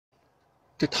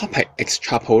The topic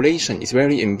extrapolation is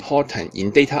very important in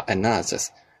data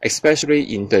analysis,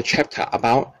 especially in the chapter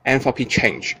about enthalpy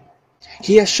change.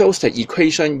 Here shows the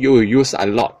equation you will use a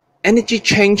lot. Energy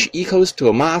change equals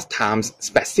to mass times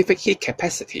specific heat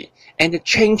capacity, and the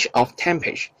change of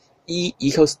temperature, E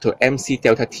equals to mc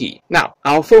delta T. Now,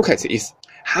 our focus is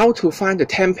how to find the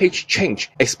temperature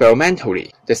change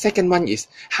experimentally. The second one is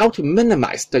how to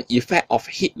minimize the effect of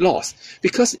heat loss.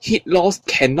 Because heat loss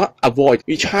cannot avoid,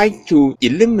 we try to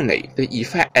eliminate the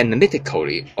effect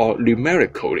analytically or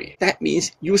numerically. That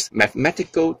means use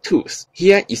mathematical tools.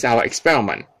 Here is our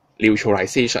experiment,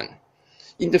 neutralization.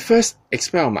 In the first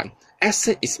experiment,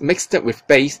 acid is mixed with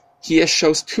base. Here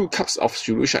shows 2 cups of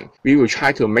solution. We will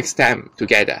try to mix them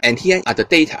together. And here are the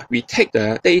data. We take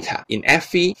the data in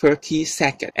every 30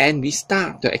 seconds and we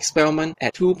start the experiment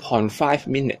at 2.5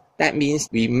 minutes. That means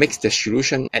we mix the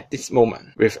solution at this moment.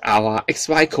 With our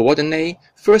XY coordinate,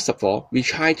 first of all, we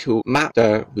try to mark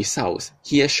the results.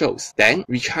 Here shows. Then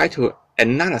we try to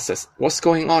analysis what's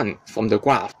going on from the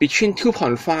graph. Between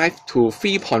 2.5 to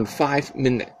 3.5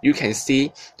 minutes, you can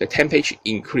see the temperature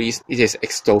increase. It is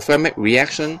exothermic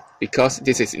reaction because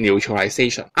this is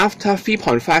neutralization. After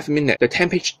 3.5 minutes, the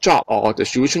temperature drop or the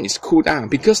solution is cooled down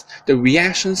because the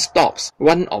reaction stops.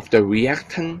 One of the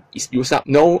reactant is used up.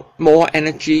 No more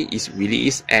energy is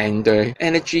released and the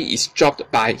energy is dropped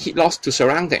by heat loss to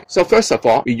surrounding. So first of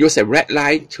all, we use a red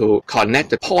line to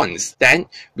connect the points. Then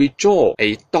we draw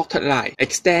a dotted line,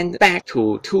 extend back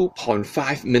to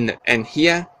 2.5 minutes. And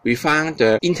here we found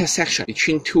the intersection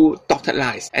between 2 dotted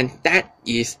lines, and that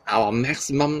is our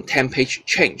maximum temperature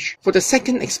change. For the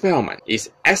second experiment is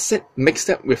acid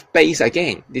mixed with base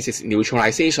again. This is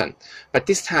neutralization, but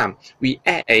this time we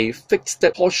add a fixed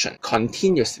portion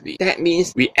continuously. That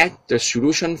means we add the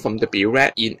solution from the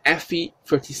burette in every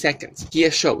 30 seconds. Here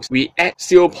shows we add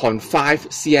 0.5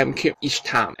 cm3 each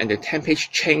time, and the temperature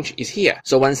change is here.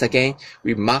 So once again,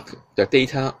 we mark the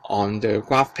data on the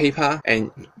graph paper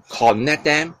and connect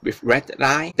them with red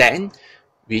line. Then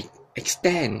we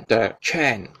extend the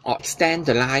trend or extend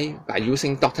the line by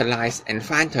using dotted lines and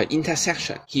find the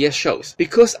intersection. Here shows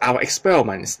because our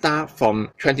experiment starts from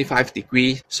 25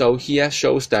 degrees, so here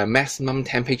shows the maximum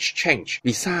temperature change.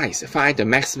 Besides, find the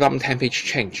maximum temperature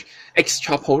change.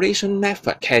 Extrapolation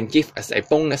method can give us a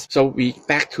bonus. So we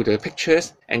back to the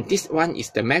pictures, and this one is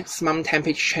the maximum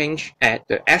temperature change at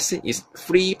the acid is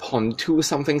 3.2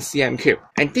 something cm3,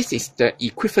 and this is the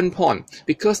equivalent point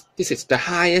because this is the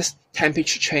highest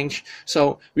temperature change.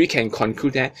 So we can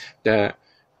conclude that the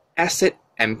acid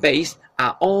and base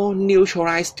are all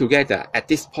neutralized together at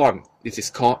this point. This is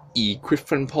called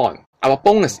equivalent point. Our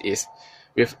bonus is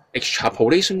with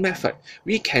extrapolation method,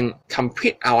 we can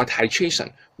complete our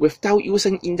titration without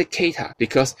using indicator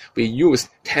because we use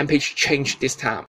temperature change this time.